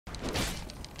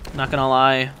Not gonna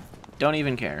lie, don't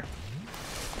even care.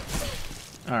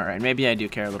 Alright, maybe I do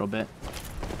care a little bit.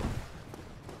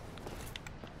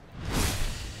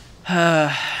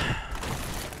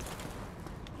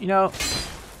 You know,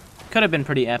 could have been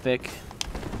pretty epic.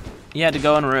 You had to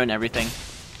go and ruin everything.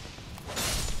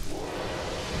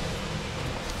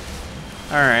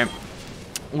 Alright.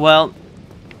 Well,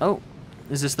 oh,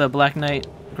 is this the Black Knight?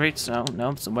 Great, no,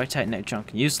 it's the White Titanite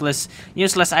chunk. Useless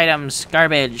items,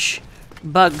 garbage,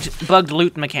 bugged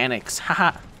loot mechanics.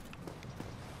 Haha.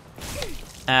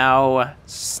 Ow!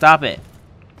 Stop it.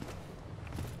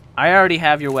 I already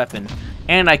have your weapon,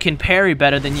 and I can parry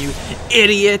better than you,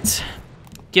 idiot.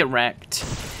 Get wrecked.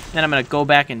 Then I'm gonna go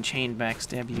back and chain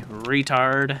backstab you,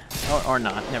 retard. Or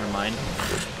not. Never mind.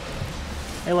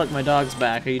 Hey, look, my dog's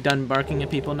back. Are you done barking at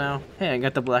people now? Hey, I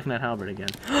got the Black Knight halberd again.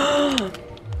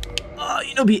 Oh,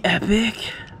 you know, be epic.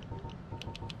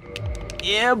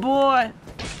 Yeah, boy.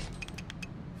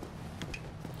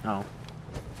 Oh.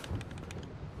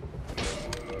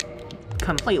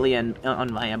 Completely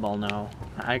unviable, no.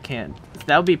 I can't.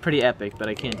 That would be pretty epic, but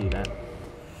I can't do that.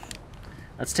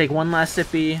 Let's take one last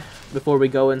sippy before we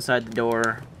go inside the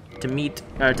door to meet,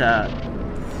 or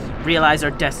to realize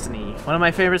our destiny. One of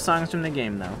my favorite songs from the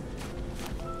game, though.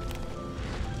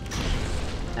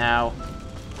 Ow.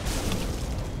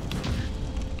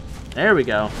 There we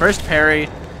go. First parry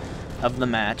of the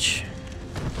match.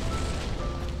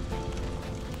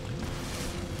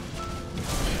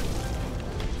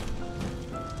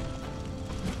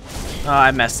 Oh,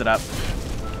 I messed it up.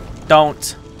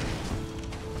 Don't.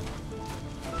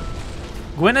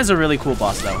 Gwyn is a really cool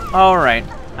boss, though. Alright.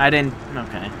 I didn't...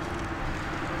 Okay.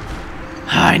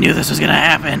 I knew this was gonna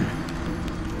happen.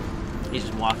 He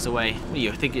just walks away. What do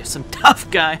you think? You're some tough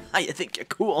guy? You think you're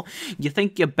cool? You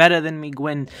think you're better than me,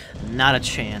 Gwyn? Not a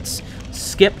chance.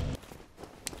 Skip.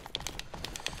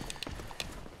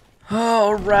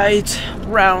 Alright.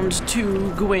 Round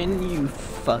 2, Gwyn, you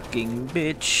fucking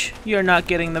bitch. You're not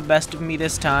getting the best of me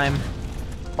this time.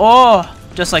 Oh!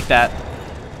 Just like that.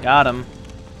 Got him.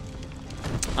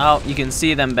 Oh, you can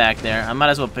see them back there. I might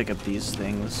as well pick up these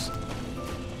things.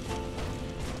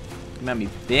 Come at me,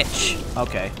 bitch.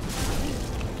 Okay.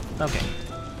 Okay.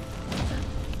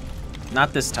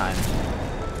 Not this time.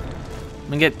 I'm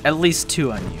gonna get at least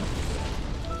 2 on you.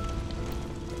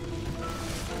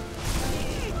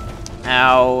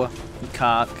 Ow, you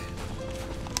cock.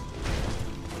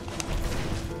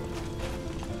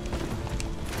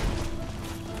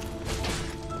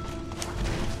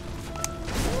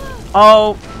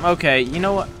 Oh, okay. You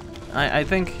know what? I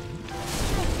think...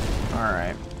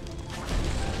 Alright.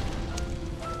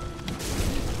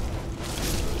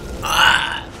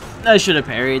 Ah, I should have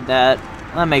parried that.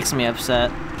 That makes me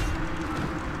upset.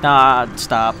 Nah,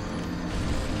 stop.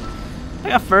 I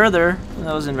got further.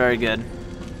 That wasn't very good.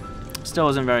 Still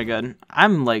wasn't very good.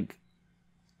 I'm, like,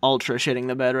 ultra shitting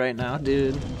the bed right now,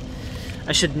 dude.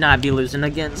 I should not be losing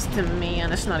against him,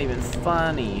 man. It's not even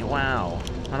funny. Wow.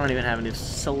 I don't even have any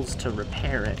souls to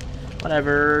repair it.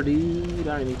 Whatever, dude.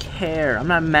 I don't even care. I'm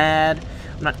not mad.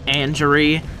 I'm not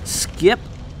angry. Skip.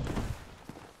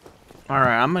 Alright,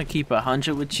 I'm gonna keep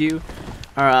 100 with you.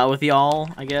 Or, with y'all,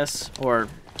 I guess. Or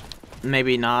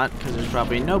maybe not, because there's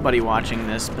probably nobody watching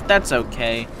this. But that's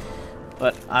okay.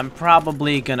 But I'm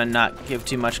probably gonna not give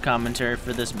too much commentary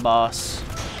for this boss.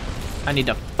 I need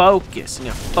to focus. I need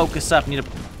to focus up. I need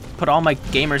to put all my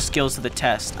gamer skills to the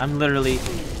test. I'm literally...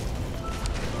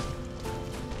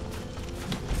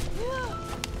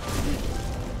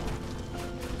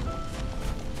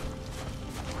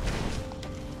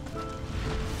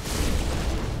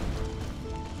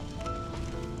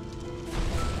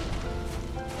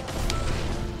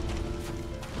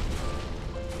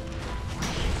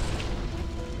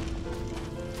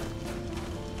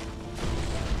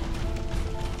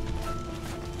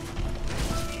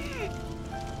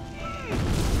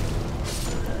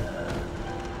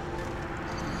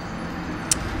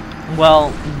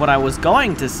 Well, what I was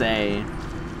going to say,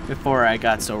 before I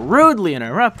got so rudely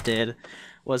interrupted,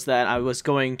 was that I was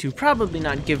going to probably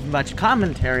not give much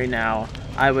commentary now.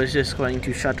 I was just going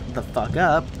to shut the fuck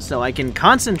up, so I can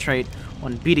concentrate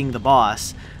on beating the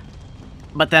boss.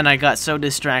 But then I got so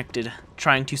distracted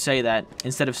trying to say that,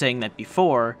 instead of saying that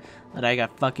before, that I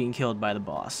got fucking killed by the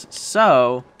boss.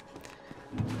 So,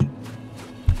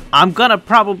 I'm gonna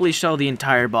probably show the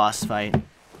entire boss fight.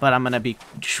 But I'm gonna be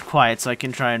quiet so I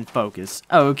can try and focus.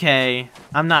 Okay,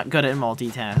 I'm not good at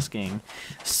multitasking.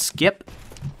 Skip.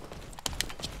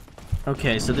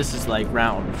 Okay, so this is like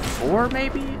round 4,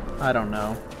 maybe? I don't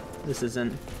know. This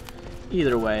isn't...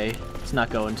 Either way, it's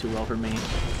not going too well for me.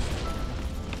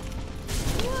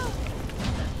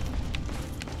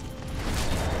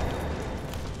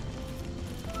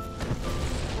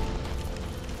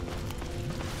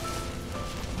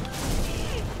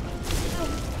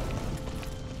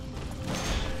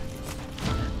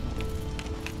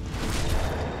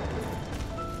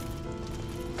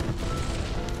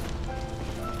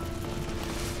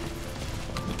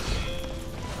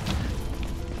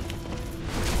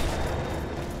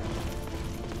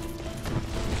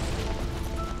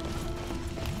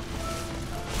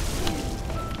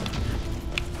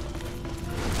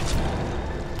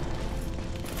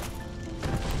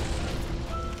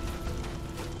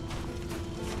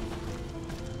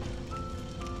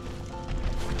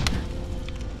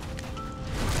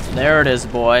 There it is,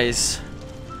 boys.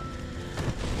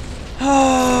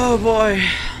 Oh boy.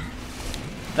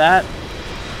 That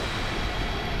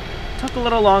took a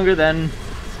little longer than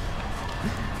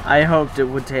I hoped it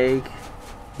would take,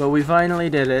 but we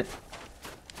finally did it.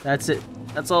 That's it.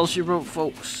 That's all she wrote,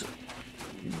 folks.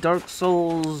 Dark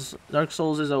Souls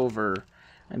is over.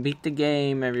 I beat the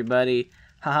game, everybody.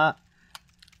 Haha.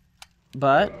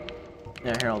 But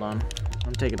yeah, here, hold on.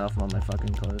 I'm taking off all my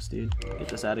fucking clothes, dude. Get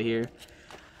this out of here.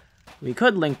 We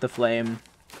could link the flame,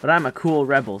 but I'm a cool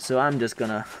rebel, so I'm just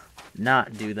gonna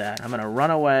not do that. I'm gonna run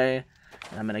away,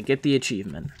 and I'm gonna get the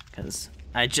achievement, because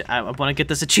I want to get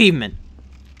this achievement.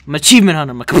 I'm an achievement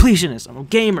hunter. I'm a completionist. I'm a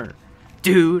gamer,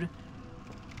 dude.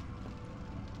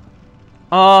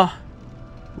 My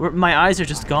eyes are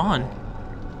just gone.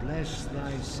 Bless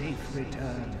thy safe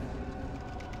return.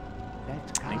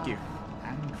 Let Thank you.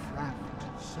 and craft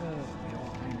serve your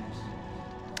highness.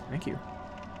 Thank you.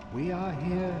 We are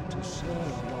here to serve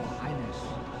your highness.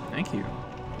 Thank you.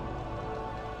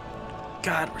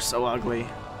 God, we're so ugly.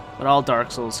 But all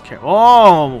Dark Souls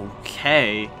Oh,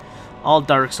 okay. All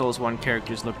Dark Souls 1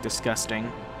 characters look disgusting.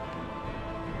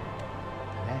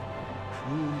 Let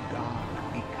true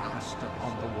dark be cast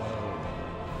upon the world.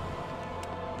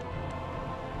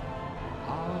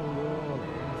 Our Lord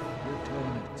hath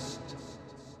returned.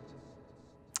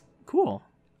 Cool.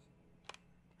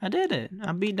 I did it.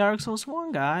 I beat Dark Souls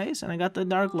 1, guys, and I got the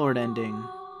Dark Lord ending.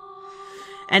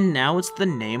 And now it's the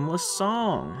Nameless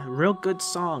Song. A real good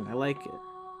song. I like it.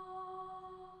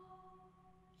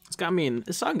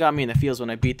 This song got me in the feels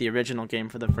when I beat the original game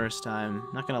for the first time.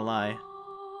 Not gonna lie.